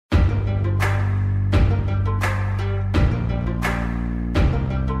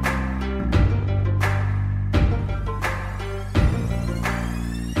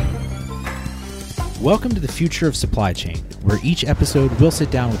Welcome to the Future of Supply Chain, where each episode we'll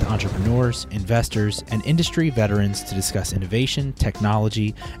sit down with entrepreneurs, investors, and industry veterans to discuss innovation,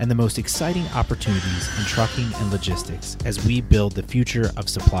 technology, and the most exciting opportunities in trucking and logistics as we build the future of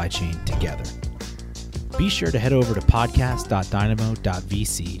supply chain together. Be sure to head over to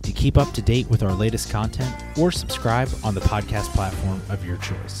podcast.dynamo.vc to keep up to date with our latest content or subscribe on the podcast platform of your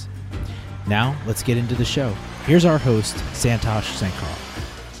choice. Now, let's get into the show. Here's our host, Santosh Sankar.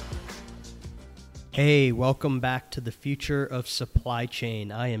 Hey, welcome back to the Future of Supply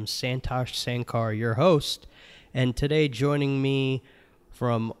Chain. I am Santosh Sankar, your host, and today joining me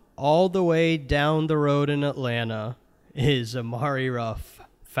from all the way down the road in Atlanta is Amari Ruff,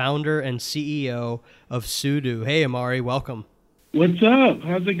 founder and CEO of Sudo. Hey, Amari, welcome. What's up?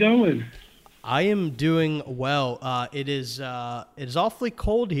 How's it going? I am doing well. It is awfully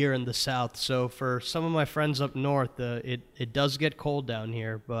cold here in the South, so for some of my friends up north, it does get cold down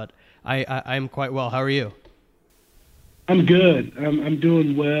here, but I'm quite well. How are you? I'm good. I'm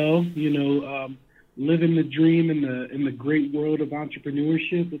doing well. Living the dream in the great world of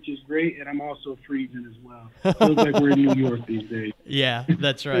entrepreneurship, which is great, and I'm also freezing as well. Feels like we're in New York these days. Yeah,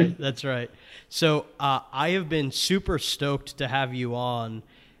 that's right. That's right. So I have been super stoked to have you on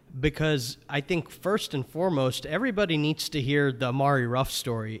because I think first and foremost, everybody needs to hear the Amari Ruff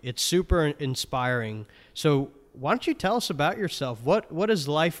story. It's super inspiring. So why don't you tell us about yourself? What has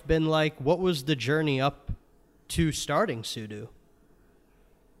life been like? What was the journey up to starting Sudo?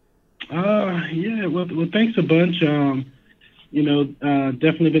 Well, thanks a bunch.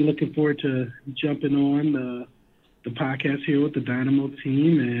 Definitely been looking forward to jumping on the podcast here with the Dynamo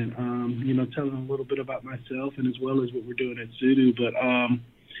team and, telling a little bit about myself and as well as what we're doing at Sudo. But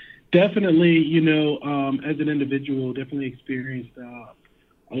definitely, as an individual, definitely experienced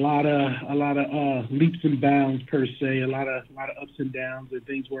a lot of leaps and bounds per se, a lot of ups and downs, and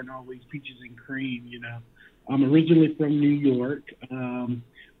things weren't always peaches and cream. I'm originally from New York.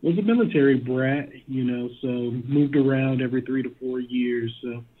 Was a military brat, so moved around every 3 to 4 years.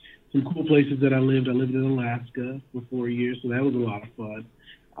 So some cool places that I lived. I lived in Alaska for 4 years, so that was a lot of fun.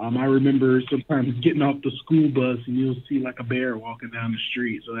 I remember sometimes getting off the school bus and you'll see like a bear walking down the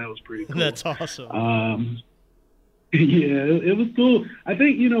street, so that was pretty cool. That's awesome. Yeah, it was cool. I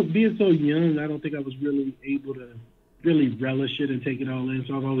think, being so young, I don't think I was really able to really relish it and take it all in.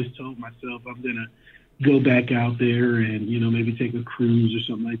 So I've always told myself I'm going to go back out there and, maybe take a cruise or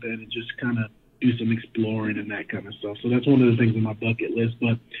something like that and just kind of do some exploring and that kind of stuff. So that's one of the things on my bucket list.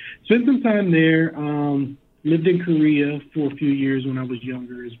 But spent some time there. Lived in Korea for a few years when I was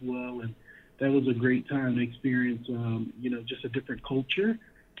younger as well. And that was a great time to experience, just a different culture.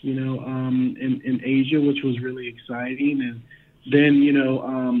 In Asia, which was really exciting. And then,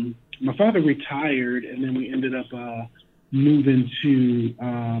 my father retired, and then we ended up moving to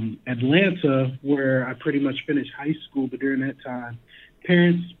Atlanta, where I pretty much finished high school. But during that time,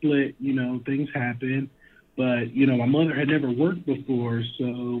 parents split, things happened. But, my mother had never worked before.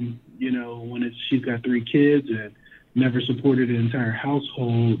 So, she's got 3 kids and never supported an entire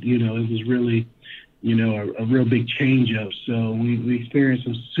household, it was really a real big change up. So we experienced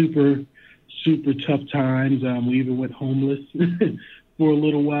some super, super tough times. We even went homeless for a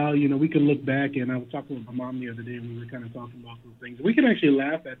little while. We can look back, and I was talking with my mom the other day, and we were kind of talking about some things. We can actually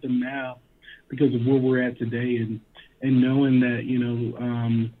laugh at them now because of where we're at today and knowing that,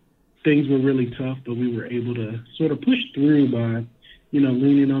 things were really tough, but we were able to sort of push through by,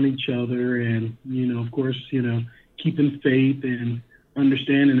 leaning on each other and, of course, keeping faith and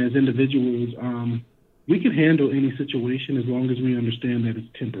understanding as individuals, we can handle any situation as long as we understand that it's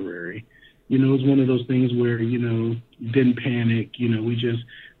temporary. It's one of those things where, didn't panic, we just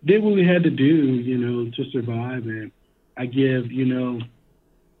did what we had to do, to survive. And I give,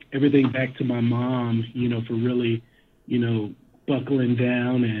 everything back to my mom, for really, buckling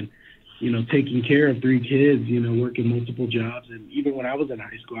down and, taking care of 3 kids, working multiple jobs. And even when I was in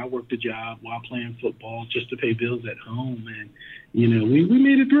high school, I worked a job while playing football just to pay bills at home. And, we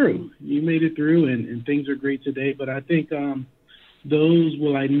made it through. You made it through, and things are great today. But I think I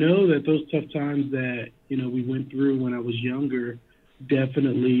know that those tough times that, we went through when I was younger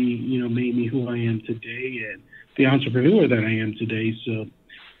definitely, made me who I am today and the entrepreneur that I am today. So,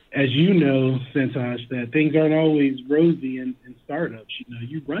 as you know, Santosh, that things aren't always rosy in startups.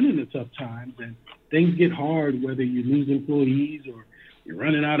 You run into tough times and things get hard, whether you lose employees or you're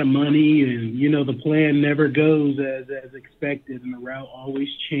running out of money and, the plan never goes as expected and the route always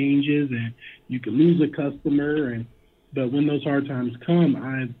changes and you can lose a customer. But when those hard times come,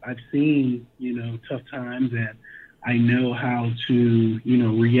 I've seen, tough times, and I know how to,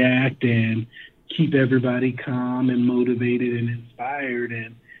 react and keep everybody calm and motivated and inspired.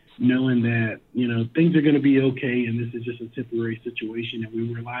 And knowing that, things are going to be okay and this is just a temporary situation, and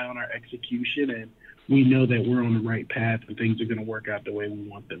we rely on our execution, and we know that we're on the right path and things are going to work out the way we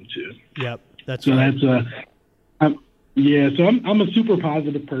want them to. Yep, that's so right. So I'm a super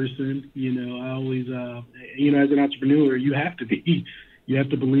positive person. I always, as an entrepreneur, you have to be. You have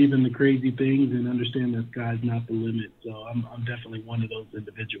to believe in the crazy things and understand that sky's not the limit. So I'm definitely one of those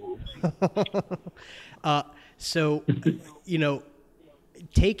individuals. So,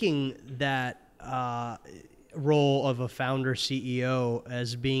 taking that role of a founder CEO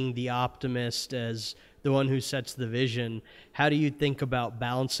as being the optimist, as the one who sets the vision, how do you think about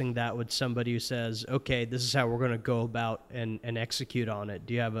balancing that with somebody who says, okay, this is how we're going to go about and execute on it?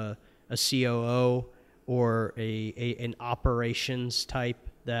 Do you have a COO or an operations type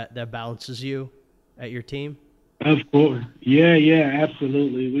that balances you at your team? Of course. Yeah,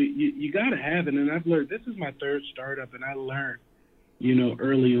 absolutely. You got to have it. And I've learned, this is my third startup, and I learned,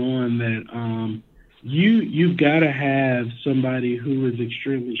 early on that you've got to have somebody who is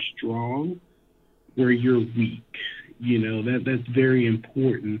extremely strong where you're weak. That's very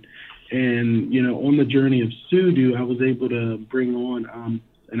important. And, on the journey of Sudo, I was able to bring on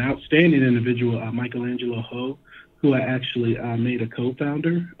an outstanding individual, Michelangelo Ho, who I actually made a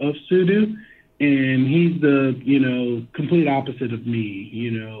co-founder of Sudo. And he's the, complete opposite of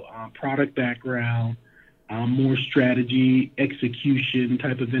me, product background, more strategy, execution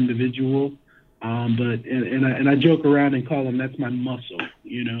type of individual. But I joke around and call him, that's my muscle.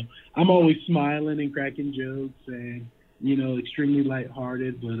 I'm always smiling and cracking jokes and, extremely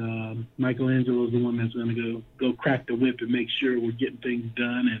lighthearted. But Michelangelo is the one that's going to go crack the whip and make sure we're getting things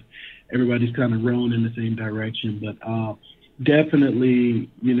done and everybody's kind of rowing in the same direction. But definitely,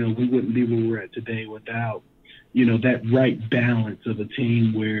 we wouldn't be where we're at today without, that right balance of a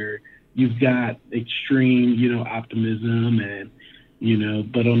team where you've got extreme, optimism and,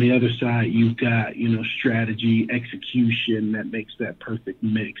 but on the other side, you've got, strategy, execution that makes that perfect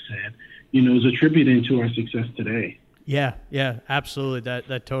mix and, is attributing to our success today. Yeah, absolutely.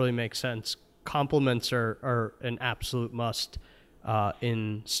 That totally makes sense. Compliments are an absolute must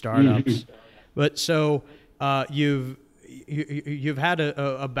in startups. Mm-hmm. But so you've had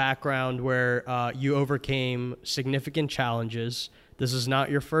a background where you overcame significant challenges. This is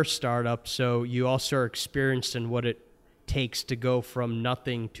not your first startup, so you also are experienced in what it takes to go from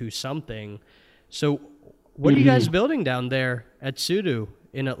nothing to something. So what are you guys building down there at Sudo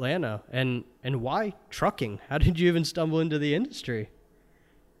in Atlanta, and why trucking? How did you even stumble into the industry?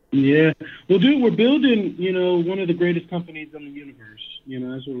 Yeah, well, dude, we're building, one of the greatest companies in the universe.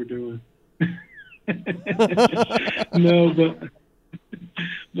 That's what we're doing.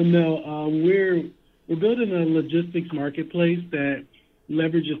 We're building a logistics marketplace that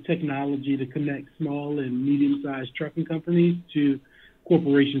leverages technology to connect small and medium-sized trucking companies to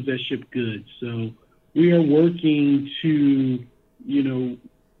corporations that ship goods. So we are working to,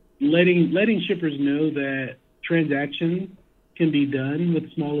 letting shippers know that transactions can be done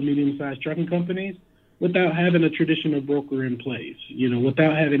with small and medium-sized trucking companies without having a traditional broker in place,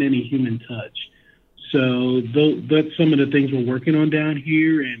 without having any human touch. So that's some of the things we're working on down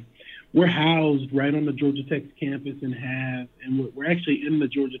here, and we're housed right on the Georgia Tech campus and we're actually in the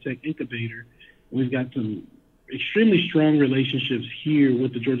Georgia Tech incubator. We've got some extremely strong relationships here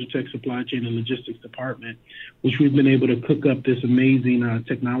with the Georgia Tech supply chain and logistics department, which we've been able to cook up this amazing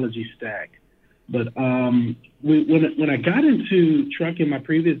technology stack. But when I got into trucking, my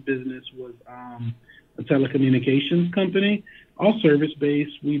previous business was a telecommunications company, all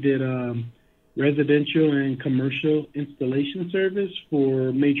service-based. We did residential and commercial installation service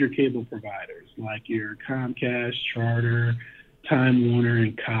for major cable providers like your Comcast, Charter, Time Warner,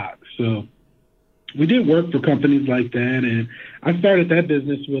 and Cox. So we did work for companies like that, and I started that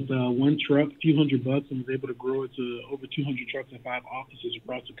business with one truck, a few $100, and was able to grow it to over 200 trucks and 5 offices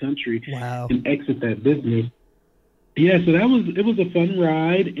across the country. Wow. And exit that business. Yeah, so it was a fun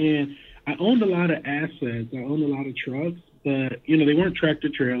ride, and I owned a lot of assets. I owned a lot of trucks, but they weren't tractor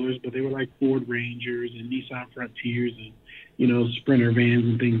trailers, but they were like Ford Rangers and Nissan Frontiers and Sprinter vans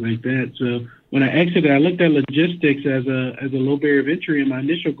and things like that. So when I exited, I looked at logistics as a low barrier of entry, and my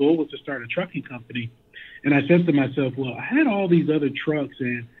initial goal was to start a trucking company. And I said to myself, well, I had all these other trucks,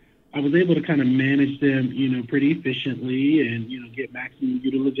 and I was able to kind of manage them, pretty efficiently and, get maximum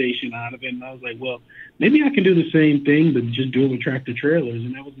utilization out of it. And I was like, well, maybe I can do the same thing, but just do it with tractor trailers.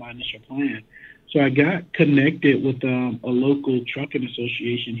 And that was my initial plan. So I got connected with a local trucking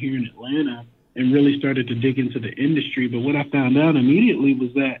association here in Atlanta and really started to dig into the industry. But what I found out immediately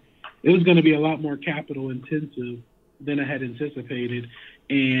was that it was going to be a lot more capital intensive than I had anticipated.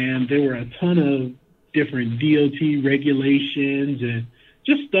 And there were a ton of different DOT regulations and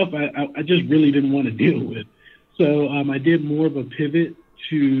just stuff I just really didn't want to deal with. So I did more of a pivot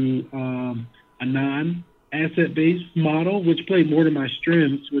to a non-asset-based model, which played more to my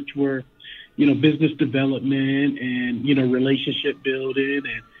strengths, which were, business development and, relationship building.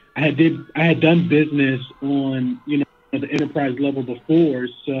 And I had done business on, the enterprise level before.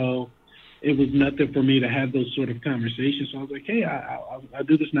 So it was nothing for me to have those sort of conversations. So I was like, hey, I'll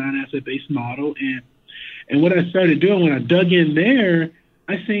do this non-asset-based model. And what I started doing when I dug in there,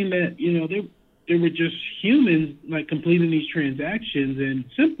 I seen that, they were just humans like completing these transactions and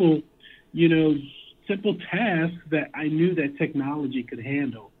simple tasks that I knew that technology could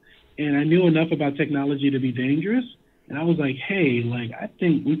handle. And I knew enough about technology to be dangerous. And I was like, hey, I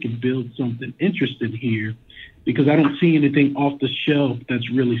think we can build something interesting here because I don't see anything off the shelf that's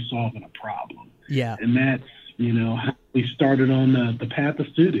really solving a problem. Yeah. And that's, how we started on the path of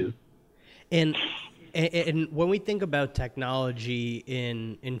Studio. And when we think about technology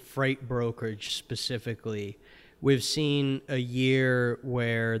in freight brokerage specifically, we've seen a year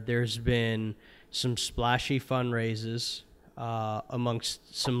where there's been some splashy fundraisers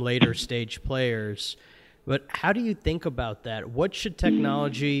amongst some later stage players. But how do you think about that? What should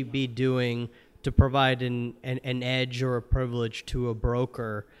technology be doing to provide an edge or a privilege to a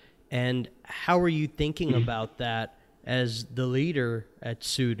broker? And how are you thinking about that as the leader at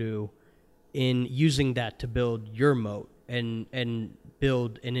Sudo in using that to build your moat and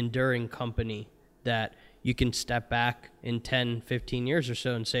build an enduring company that you can step back in 10, 15 years or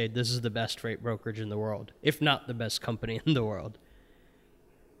so and say, this is the best freight brokerage in the world, if not the best company in the world?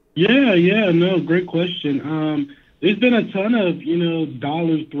 Yeah, no, great question. There's been a ton of,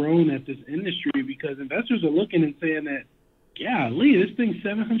 dollars thrown at this industry because investors are looking and saying that, golly, this thing's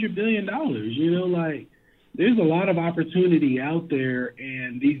 $700 billion, there's a lot of opportunity out there.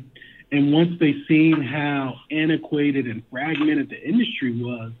 And once they seen how antiquated and fragmented the industry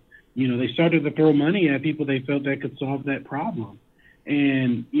was, they started to throw money at people they felt that could solve that problem.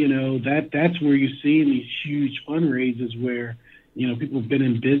 And, that's where you see these huge fundraisers where, people have been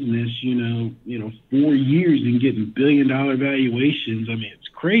in business, 4 years and getting billion-dollar valuations. I mean, it's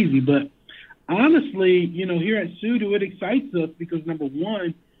crazy. But honestly, here at Sudo, it excites us because, number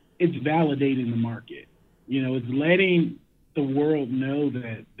one, it's validating the market. It's letting the world know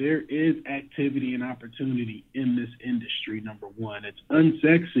that there is activity and opportunity in this industry, number one. It's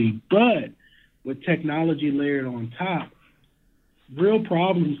unsexy, but with technology layered on top, real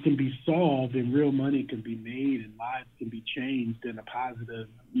problems can be solved and real money can be made and lives can be changed in a positive,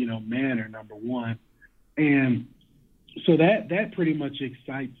 manner, number one. And so that pretty much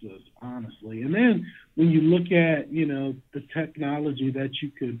excites us, honestly. And then when you look at, the technology that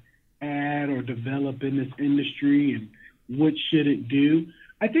you could add or develop in this industry and what should it do,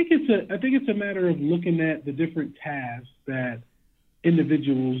 I think it's a matter of looking at the different tasks that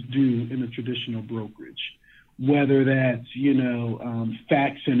individuals do in a traditional brokerage, whether that's,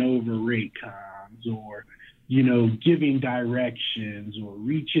 faxing over rate cons or, giving directions or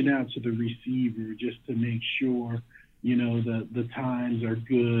reaching out to the receiver just to make sure, the times are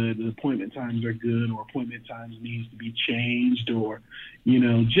good, the appointment times are good, or appointment times needs to be changed, or,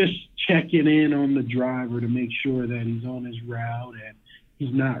 just checking in on the driver to make sure that he's on his route and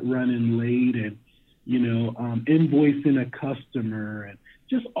he's not running late, and, invoicing a customer, and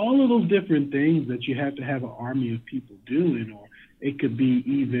just all of those different things that you have to have an army of people doing, or it could be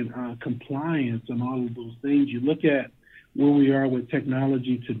even compliance and all of those things. You look at where we are with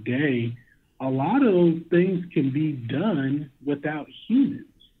technology today, a lot of those things can be done without humans.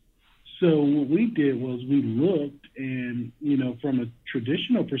 So what we did was we looked and, from a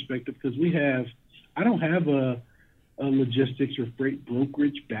traditional perspective, because I don't have a logistics or freight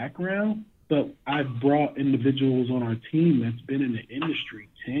brokerage background, but I've brought individuals on our team that's been in the industry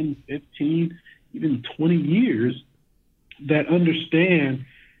 10, 15, even 20 years that understand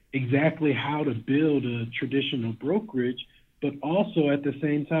exactly how to build a traditional brokerage, but also at the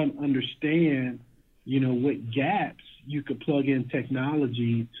same time understand, what gaps you could plug in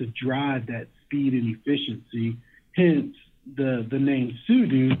technology to drive that speed and efficiency. Hence the name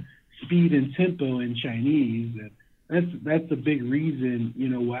Sudo, speed and tempo in Chinese. And that's a big reason,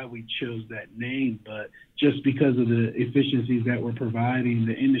 why we chose that name, but just because of the efficiencies that we're providing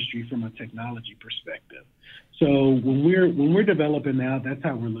the industry from a technology perspective. So when we're developing now, that's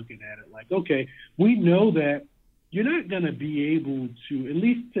how we're looking at it. Like, okay, we know that you're not going to be able to, at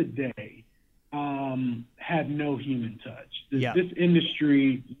least today, have no human touch. This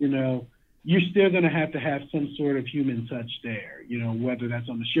industry, you're still going to have some sort of human touch there, whether that's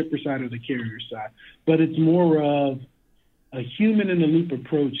on the shipper side or the carrier side. But it's more of a human in the loop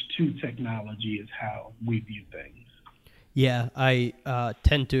approach to technology is how we view things. Yeah, I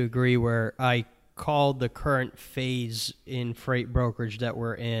tend to agree where I call the current phase in freight brokerage that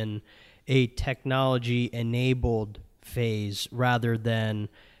we're in a technology-enabled phase rather than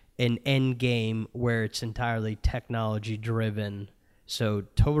an end game where it's entirely technology-driven. So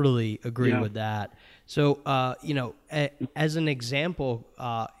totally agree with that. So, as an example,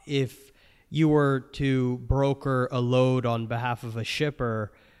 if you were to broker a load on behalf of a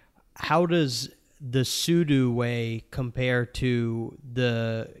shipper, how does the pseudo way compare to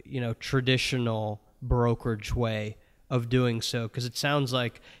the traditional brokerage way of doing so? Because it sounds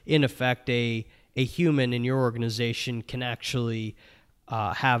like, in effect, a human in your organization can actually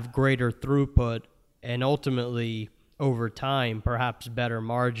have greater throughput and ultimately, over time, perhaps better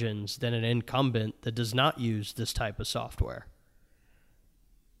margins than an incumbent that does not use this type of software.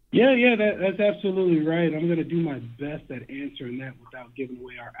 Yeah, that's absolutely right. I'm going to do my best at answering that without giving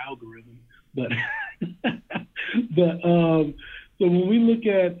away our algorithm. But, so when we look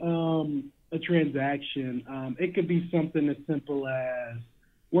at a transaction, it could be something as simple as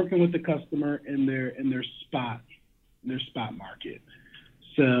working with the customer in their spot market.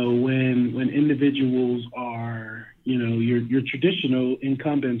 So when individuals are, your traditional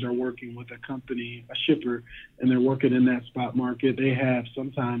incumbents are working with a company, a shipper, and they're working in that spot market, they have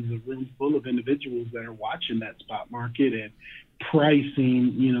sometimes a room full of individuals that are watching that spot market and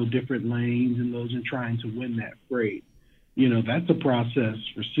pricing, different lanes and those and trying to win that freight. That's a process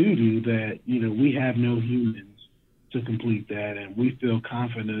for Sudo that, we have no humans to complete that. And we feel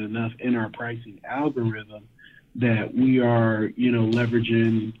confident enough in our pricing algorithm that we are,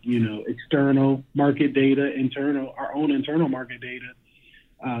 leveraging, external market data, our own internal market data,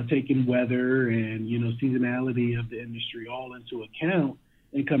 taking weather and, seasonality of the industry all into account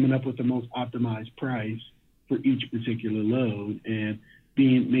and coming up with the most optimized price for each particular load and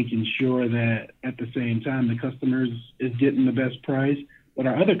making sure that at the same time the customer is getting the best price, but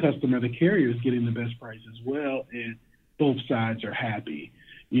our other customer, the carrier, is getting the best price as well, and both sides are happy.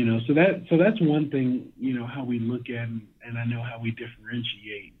 So that's one thing, how we look at and I know how we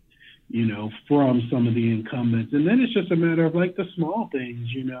differentiate, from some of the incumbents. And then it's just a matter of like the small things,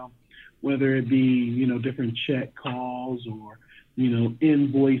 whether it be, different check calls or,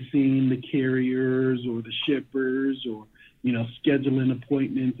 invoicing the carriers or the shippers or, scheduling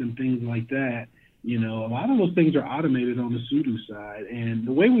appointments and things like that. A lot of those things are automated on the Sudo side. And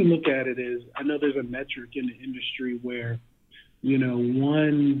the way we look at it is, I know there's a metric in the industry where,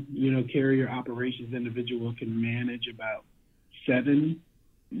 one, carrier operations individual can manage about 7,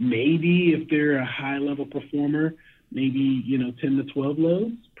 maybe if they're a high level performer, maybe, 10 to 12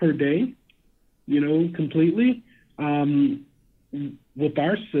 loads per day, completely. With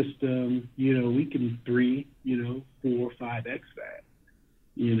our system, we can 3, 4, 5x that,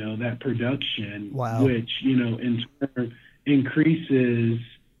 that production, wow. Which, in turn increases,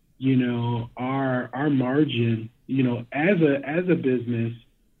 our margin, as a business,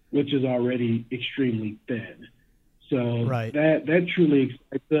 which is already extremely thin. So right. that truly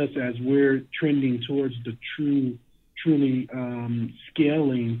excites us as we're trending towards the truly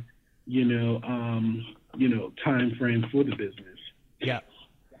scaling, time frame for the business.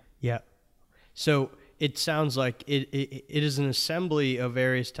 Yeah. So it sounds like it is an assembly of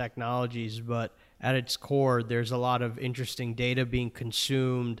various technologies, but at its core, there's a lot of interesting data being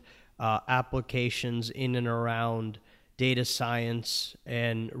consumed, applications in and around data science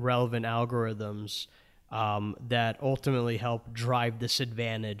and relevant algorithms that ultimately help drive this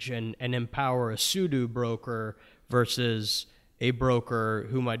advantage and empower a pseudo broker versus a broker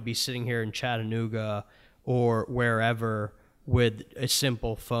who might be sitting here in Chattanooga or wherever with a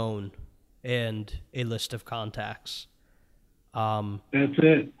simple phone and a list of contacts. That's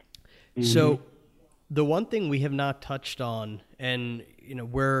it. Mm-hmm. So the one thing we have not touched on, and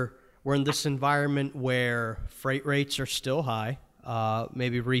we're in this environment where freight rates are still high.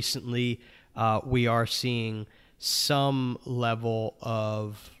 Maybe recently we are seeing some level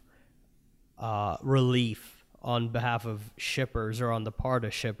of relief on behalf of shippers, or on the part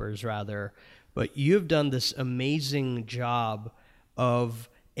of shippers rather. But you've done this amazing job of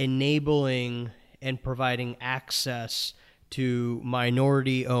enabling and providing access to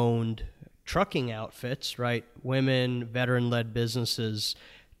minority-owned trucking outfits, right? Women, veteran-led businesses,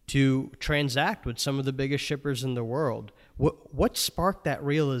 to transact with some of the biggest shippers in the world. What sparked that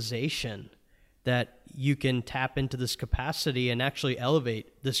realization that you can tap into this capacity and actually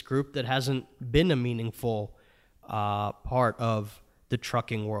elevate this group that hasn't been a meaningful part of the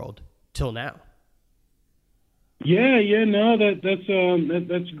trucking world till now? No,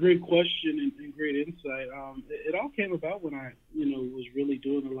 that's a great question and great insight. It all came about when I, was really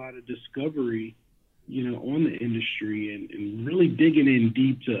doing a lot of discovery, on the industry and really digging in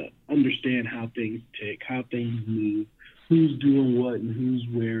deep to understand how things tick, how things move, who's doing what and who's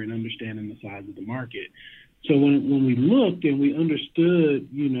where, and understanding the size of the market. So when we looked and we understood,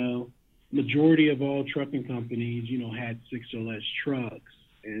 majority of all trucking companies, had 6 or less trucks,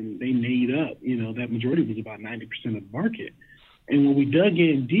 and they made up, that majority was about 90% of the market. And when we dug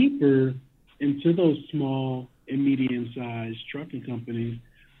in deeper into those small and medium-sized trucking companies,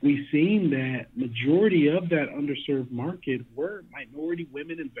 we seen that majority of that underserved market were minority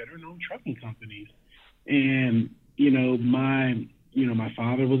women and veteran-owned trucking companies. And, my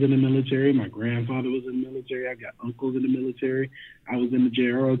father was in the military. My grandfather was in the military. I got uncles in the military. I was in the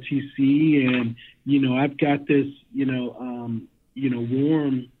JROTC. And, I've got this,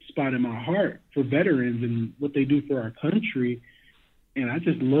 warm spot in my heart for veterans and what they do for our country. And I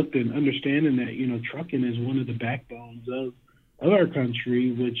just looked and understanding that, trucking is one of the backbones of our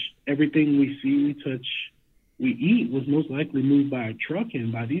country, which everything we see, we touch, we eat was most likely moved by a truck,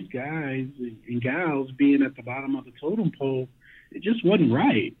 and by these guys and gals being at the bottom of the totem pole, it just wasn't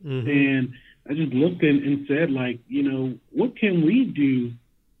right. Mm-hmm. And I just looked and said, what can we do,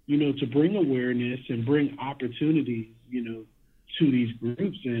 to bring awareness and bring opportunities, to these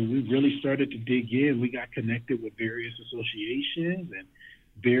groups? And we really started to dig in. We got connected with various associations and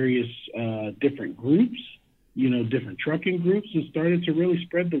various different groups, different trucking groups, and started to really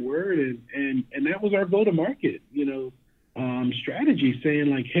spread the word. And that was our go-to-market, strategy,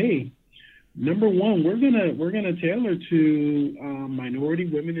 saying hey, number one, we're gonna tailor to minority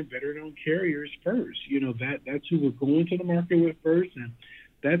women and veteran-owned carriers first. That's who we're going to the market with first, and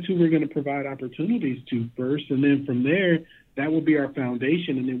that's who we're going to provide opportunities to first. And then from there, that will be our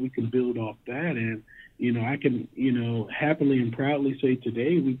foundation, and then we can build off that. And I can happily and proudly say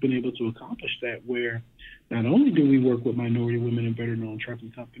today we've been able to accomplish that, where not only do we work with minority women and veteran-owned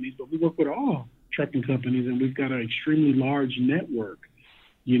trucking companies, but we work with all trucking companies, and we've got an extremely large network,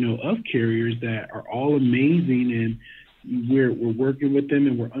 of carriers that are all amazing, and we're working with them,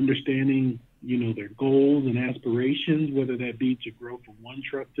 and we're understanding, their goals and aspirations, whether that be to grow from 1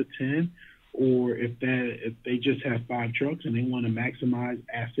 truck to 10, or if they just have 5 trucks and they want to maximize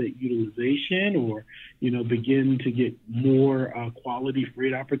asset utilization, or begin to get more quality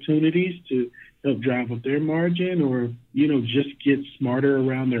freight opportunities to help drive up their margin, or just get smarter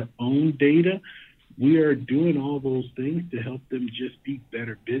around their own data. We are doing all those things to help them just be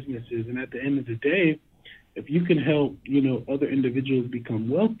better businesses. And at the end of the day, if you can help other individuals become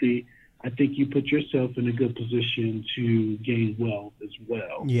wealthy, I think you put yourself in a good position to gain wealth as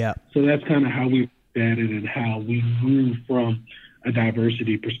well. Yeah. So that's kind of how we looked at it and how we grew from a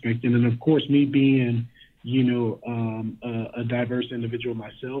diversity perspective. And of course, me being, a diverse individual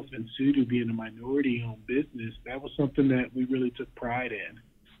myself, and Sudu being a minority-owned business, that was something that we really took pride in.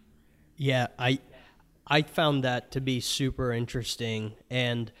 Yeah, I found that to be super interesting.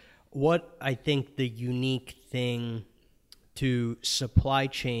 And what I think the unique thing to supply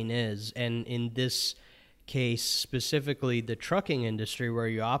chain is, and in this case specifically the trucking industry where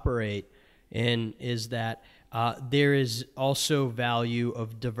you operate in, is that there is also value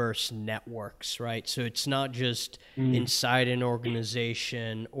of diverse networks, right? So it's not just inside an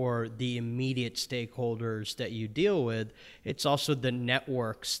organization or the immediate stakeholders that you deal with, it's also the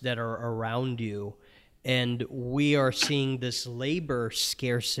networks that are around you. And we are seeing this labor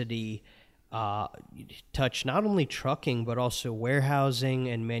scarcity touch not only trucking, but also warehousing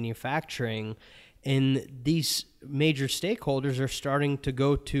and manufacturing. And these major stakeholders are starting to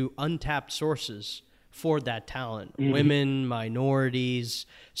go to untapped sources for that talent. Mm-hmm. Women, minorities,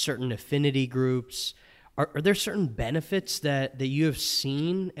 certain affinity groups. Are there certain benefits that you have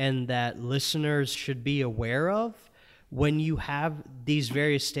seen and that listeners should be aware of when you have these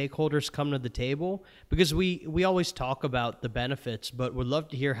various stakeholders come to the table? Because we always talk about the benefits, but would love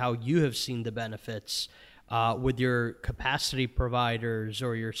to hear how you have seen the benefits with your capacity providers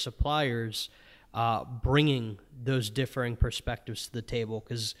or your suppliers bringing those differing perspectives to the table,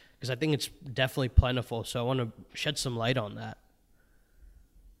 because I think it's definitely plentiful. So I want to shed some light on that.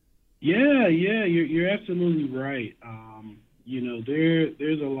 Yeah, you're absolutely right.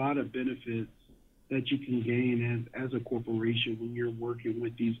 There's a lot of benefits that you can gain as a corporation when you're working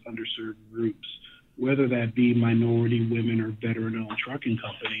with these underserved groups, whether that be minority, women, or veteran-owned trucking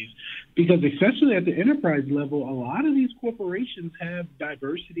companies. Because especially at the enterprise level, a lot of these corporations have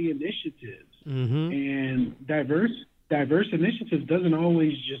diversity initiatives. Mm-hmm. And diverse initiatives doesn't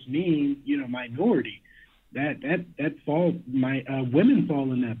always just mean, minority. Women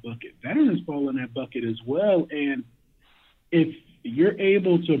fall in that bucket. Veterans fall in that bucket as well. And if you're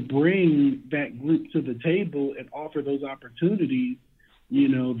able to bring that group to the table and offer those opportunities,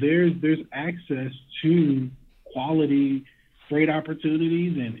 there's access to quality freight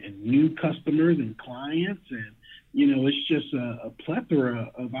opportunities and new customers and clients. And, it's just a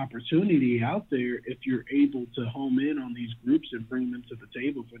plethora of opportunity out there if you're able to home in on these groups and bring them to the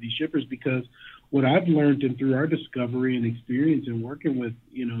table for these shippers. Because what I've learned and through our discovery and experience in working with,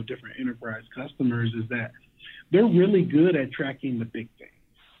 different enterprise customers is that they're really good at tracking the big things,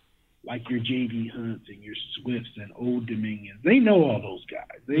 like your JD Hunts and your Swifts and Old Dominions. They know all those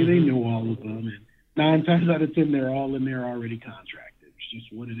guys. They know all of them. And 9 times out of 10, they're all in there already contracted. It's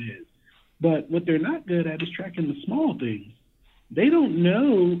just what it is. But what they're not good at is tracking the small things. They don't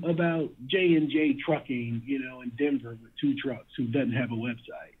know about J&J Trucking, in Denver with 2 trucks who doesn't have a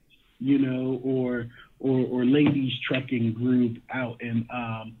website, or Ladies Trucking Group out in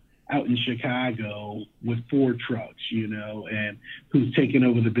Chicago with 4 trucks, and who's taken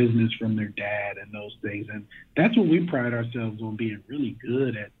over the business from their dad and those things. And that's what we pride ourselves on, being really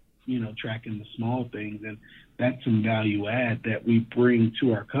good at, tracking the small things. And that's some value add that we bring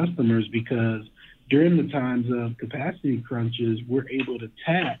to our customers, because during the times of capacity crunches, we're able to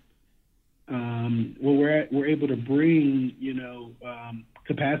tap, we're able to bring,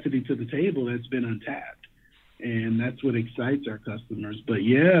 capacity to the table that's been untapped. And that's what excites our customers. But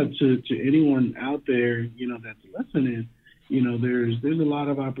yeah, to anyone out there, that's listening, there's a lot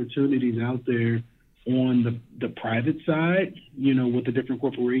of opportunities out there on the private side, with the different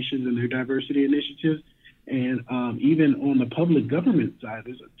corporations and their diversity initiatives. And even on the public government side,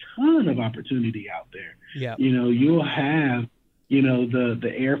 there's a ton of opportunity out there. Yeah. You'll have,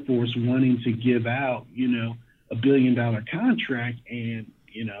 the Air Force wanting to give out, $1 billion contract, and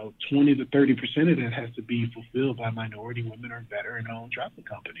 20 to 30% of that has to be fulfilled by minority, women, or veteran-owned trucking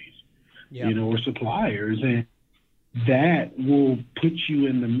companies, or suppliers. And that will put you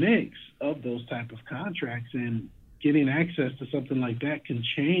in the mix of those type of contracts, and getting access to something like that can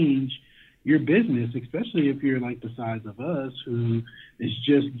change your business, especially if you're like the size of us, who is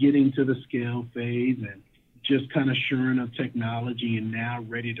just getting to the scale phase and just kind of shoring up technology and now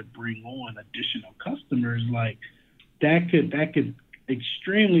ready to bring on additional customers. Like that could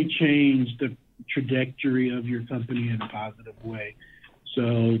extremely change the trajectory of your company in a positive way.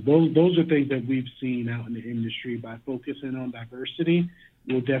 So those are things that we've seen out in the industry. By focusing on diversity,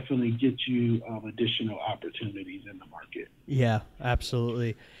 will definitely get you additional opportunities in the market. Yeah,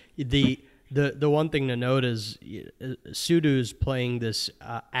 absolutely. The one thing to note is Sudo is playing this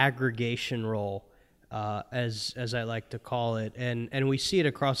aggregation role, as I like to call it, and we see it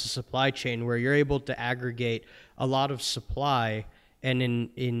across the supply chain, where you're able to aggregate a lot of supply, and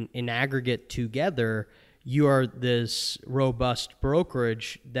in aggregate together, you are this robust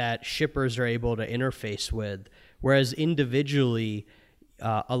brokerage that shippers are able to interface with, whereas individually,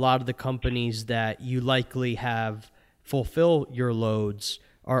 a lot of the companies that you likely have fulfill your loads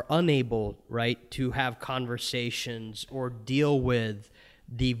are unable, right, to have conversations or deal with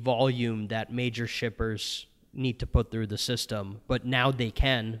the volume that major shippers need to put through the system. But now they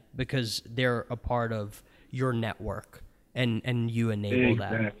can, because they're a part of your network, and you enable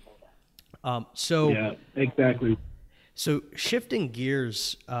that. Yeah, exactly. So shifting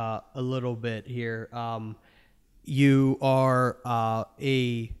gears a little bit here, you are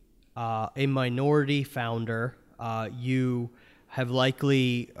a minority founder. You have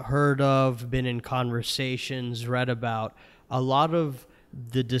likely heard of, been in conversations, read about a lot of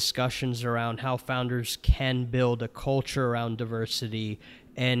the discussions around how founders can build a culture around diversity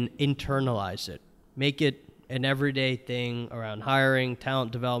and internalize it, make it an everyday thing around hiring,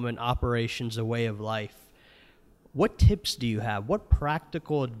 talent development, operations, a way of life. What tips do you have? What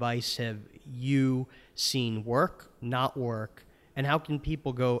practical advice have you seen work, not work, and how can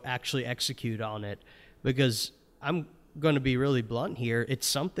people go actually execute on it? Because I'm going to be really blunt here. It's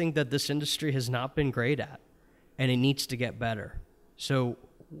something that this industry has not been great at, and it needs to get better. So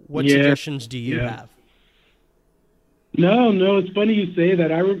what suggestions do you have? No, it's funny you say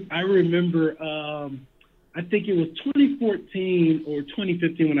that. I remember, I think it was 2014 or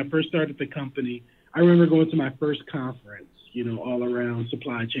 2015 when I first started the company. I remember going to my first conference, all around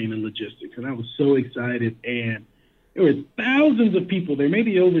supply chain and logistics, and I was so excited. And there were thousands of people there,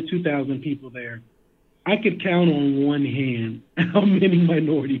 maybe over 2,000 people there. I could count on one hand how many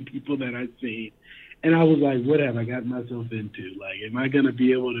minority people that I'd seen. And I was like, what have I gotten myself into? Like, am I going to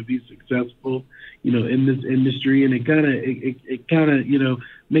be able to be successful, in this industry? And it kind of,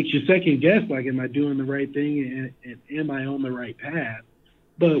 makes you second guess, like, am I doing the right thing, and am I on the right path?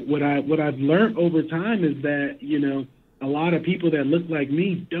 But what I've learned over time is that, a lot of people that look like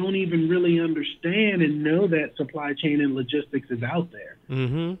me don't even really understand and know that supply chain and logistics is out there.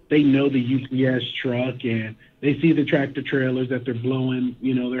 Mm-hmm. They know the UPS truck and they see the tractor trailers that they're blowing,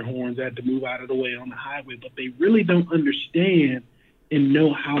 their horns at to move out of the way on the highway, but they really don't understand and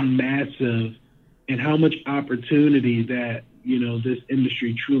know how massive and how much opportunity that, this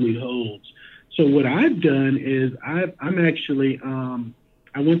industry truly holds. So what I've done is I'm actually,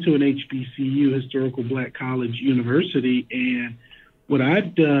 I went to an HBCU, Historical Black College University, and what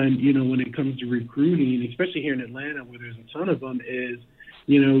I've done, when it comes to recruiting, especially here in Atlanta where there's a ton of them, is,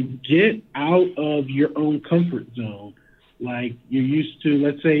 get out of your own comfort zone. Like you're used to,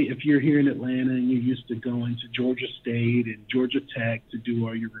 let's say if you're here in Atlanta and you're used to going to Georgia State and Georgia Tech to do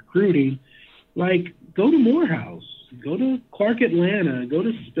all your recruiting, like go to Morehouse, go to Clark Atlanta, go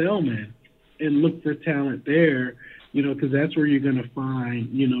to Spelman and look for talent there, because that's where you're going to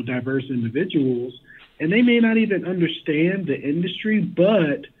find, diverse individuals. And they may not even understand the industry,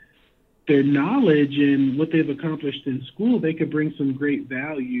 but their knowledge and what they've accomplished in school, they could bring some great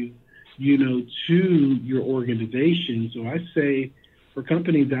value, to your organization. So I say for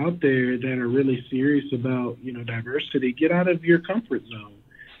companies out there that are really serious about, diversity, get out of your comfort zone.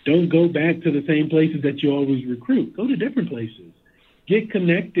 Don't go back to the same places that you always recruit. Go to different places. Get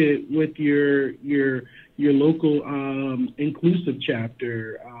connected with your local inclusive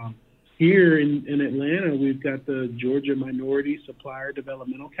chapter. Here in Atlanta, we've got the Georgia Minority Supplier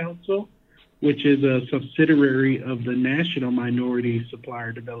Developmental Council, which is a subsidiary of the National Minority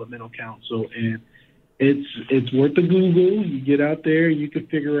Supplier Developmental Council. And it's worth a Google. You get out there, you can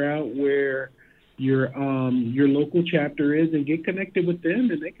figure out where your local chapter is and get connected with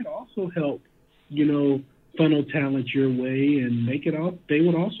them, and they can also help, funnel talent your way, and they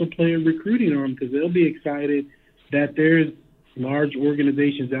would also play a recruiting arm because they'll be excited that there's large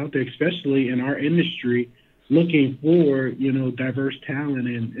organizations out there, especially in our industry, looking for, diverse talent,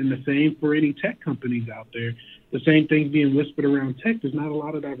 and the same for any tech companies out there. The same thing being whispered around tech. There's not a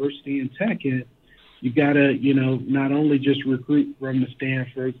lot of diversity in tech, and you gotta, not only just recruit from the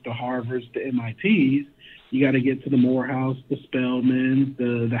Stanfords, the Harvards, the MITs, you got to get to the Morehouse, the Spelmans,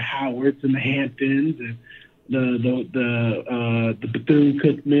 the Howards, and the Hamptons, and the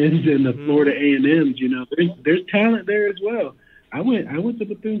Bethune-Cookmans and the Florida A&Ms. There's talent there as well. I went to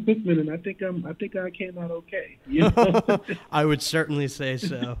Bethune-Cookman, and I think I came out okay. I would certainly say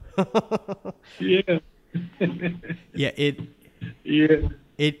so. Yeah.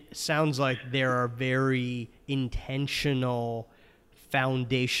 It sounds like there are very intentional,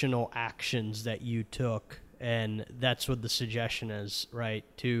 foundational actions that you took, and that's what the suggestion is, right?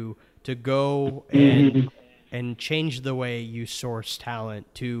 To go and change the way you source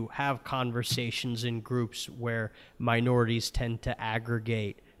talent, to have conversations in groups where minorities tend to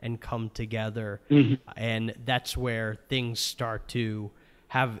aggregate and come together. And that's where things start to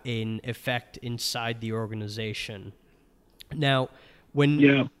have an effect inside the organization. Now, when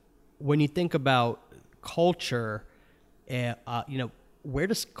you think about culture, where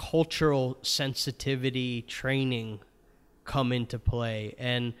does cultural sensitivity training come into play?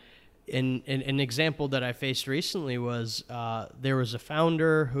 And an example that I faced recently was there was a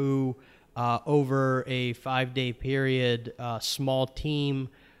founder who, over a 5-day period, a small team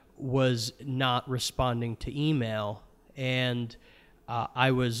was not responding to email, and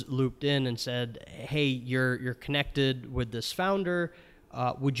I was looped in and said, "Hey, you're connected with this founder.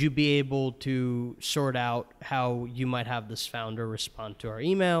 Would you be able to sort out how you might have this founder respond to our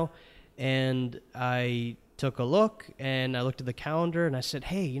email?" And I took a look, and I looked at the calendar, and I said,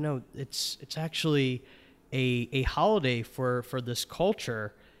 "Hey, it's actually a holiday for this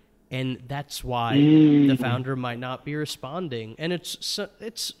culture, and that's why the founder might not be responding." And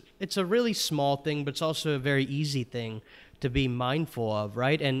it's a really small thing, but it's also a very easy thing to be mindful of,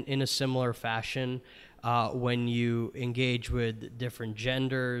 right? And in a similar fashion, when you engage with different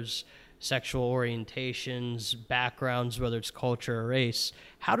genders, sexual orientations, backgrounds, whether it's culture or race,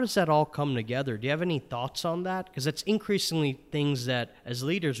 how does that all come together? Do you have any thoughts on that? Because it's increasingly things that, as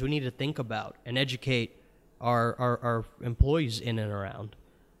leaders, we need to think about and educate our employees in and around.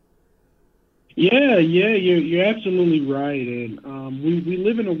 Yeah, you're absolutely right. And we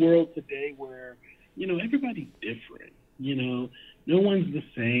live in a world today where, everybody's different. No one's the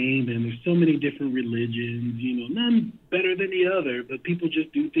same, and there's so many different religions, none better than the other, but people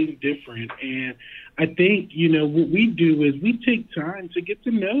just do things different. And I think, what we do is we take time to get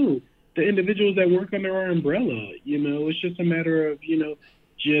to know the individuals that work under our umbrella. It's just a matter of,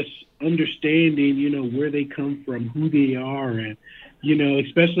 just understanding, where they come from, who they are, and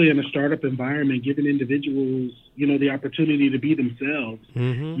especially in a startup environment, giving individuals, the opportunity to be themselves.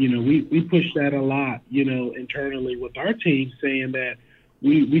 We push that a lot, internally with our team, saying that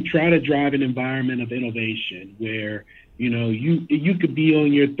we try to drive an environment of innovation where, you could be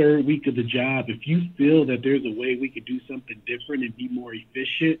on your third week of the job. If you feel that there's a way we could do something different and be more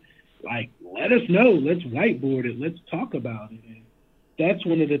efficient, like, let us know. Let's whiteboard it. Let's talk about it. And that's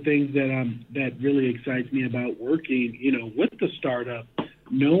one of the things that really excites me about working, with the startup,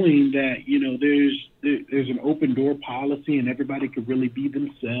 knowing that, there's an open door policy and everybody could really be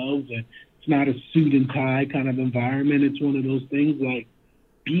themselves, and it's not a suit and tie kind of environment. It's one of those things like,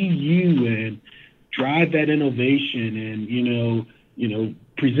 be you and drive that innovation and,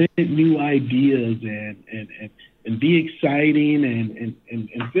 present new ideas and be exciting and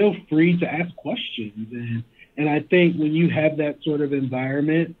feel free to ask questions. And I think when you have that sort of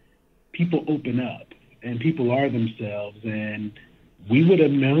environment, people open up and people are themselves. And we would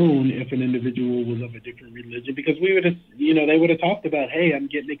have known if an individual was of a different religion, because we would have, they would have talked about, hey, I'm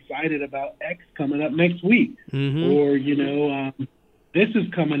getting excited about X coming up next week. Or, this is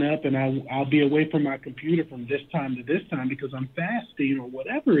coming up and I'll be away from my computer from this time to this time because I'm fasting or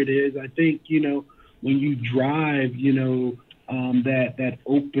whatever it is. I think, when you drive, that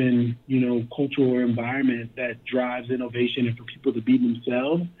open, cultural environment that drives innovation and for people to be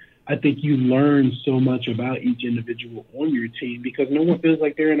themselves, I think you learn so much about each individual on your team because no one feels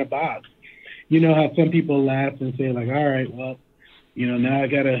like they're in a box. You know how some people laugh and say like, all right, well, now I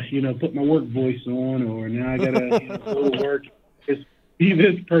got to, put my work voice on, or now I got to go to work, be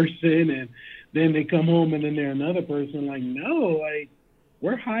this person, and then they come home and then they're another person. Like, no, like,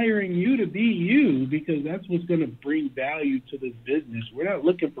 we're hiring you to be you because that's what's going to bring value to this business. We're not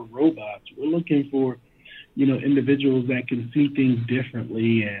looking for robots. We're looking for, individuals that can see things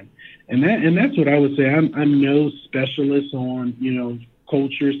differently. And that's what I would say. I'm no specialist on,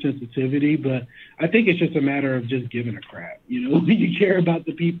 culture sensitivity, but I think it's just a matter of just giving a crap. When you care about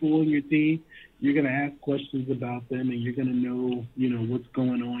the people on your team, you're going to ask questions about them and you're going to know, what's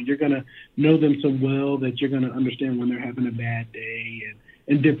going on. You're going to know them so well that you're going to understand when they're having a bad day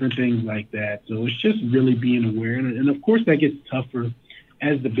and different things like that. So it's just really being aware. And of course that gets tougher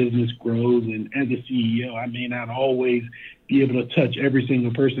as the business grows. And as a CEO, I may not always be able to touch every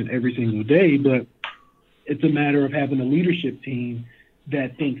single person every single day, but it's a matter of having a leadership team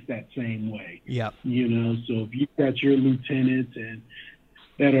that thinks that same way. Yeah. So if you've got your lieutenants and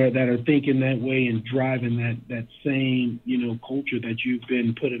that are thinking that way and driving that same, culture that you've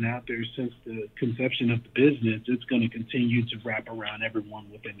been putting out there since the conception of the business, it's going to continue to wrap around everyone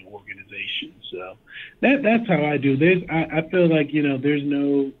within the organization. So that's how I do this. I feel like, there's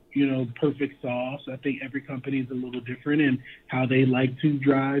no, perfect sauce. I think every company is a little different in how they like to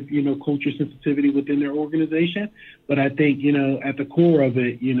drive, culture sensitivity within their organization. But I think, at the core of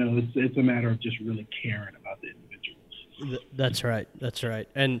it, it's a matter of just really caring about the individuals. That's right. That's right.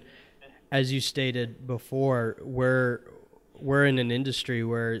 And as you stated before, we're in an industry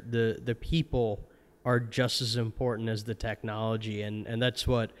where the people are just as important as the technology, and that's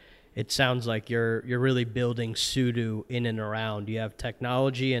what it sounds like you're really building Sudo in and around. You have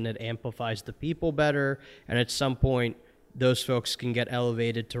technology and it amplifies the people better, and at some point those folks can get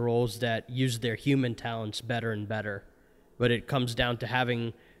elevated to roles that use their human talents better and better. But it comes down to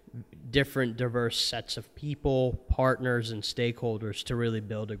having different diverse sets of people, partners, and stakeholders to really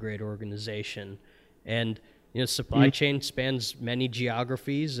build a great organization. And supply chain spans many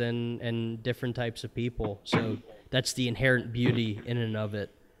geographies and different types of people. So that's the inherent beauty in and of it.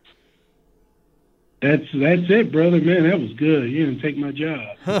 That's it, brother. Man, that was good. You didn't take my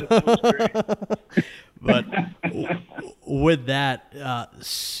job. That was great. But with that,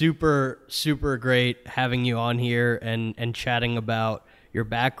 super great having you on here and chatting about your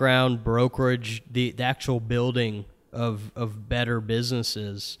background, brokerage, the actual building of better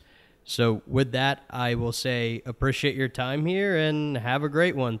businesses. So with that, I will say appreciate your time here and have a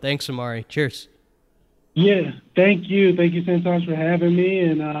great one. Thanks, Amari. Cheers. Yeah, thank you. Thank you, Santosh, for having me.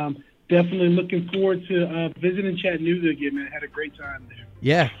 And definitely looking forward to visiting Chattanooga again, man. I had a great time there.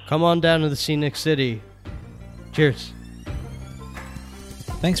 Yeah, come on down to the Scenic City. Cheers.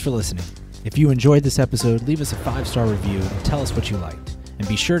 Thanks for listening. If you enjoyed this episode, leave us a 5-star review and tell us what you liked. And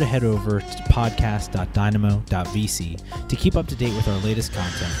be sure to head over to podcast.dynamo.vc to keep up to date with our latest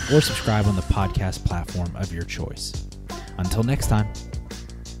content or subscribe on the podcast platform of your choice. Until next time.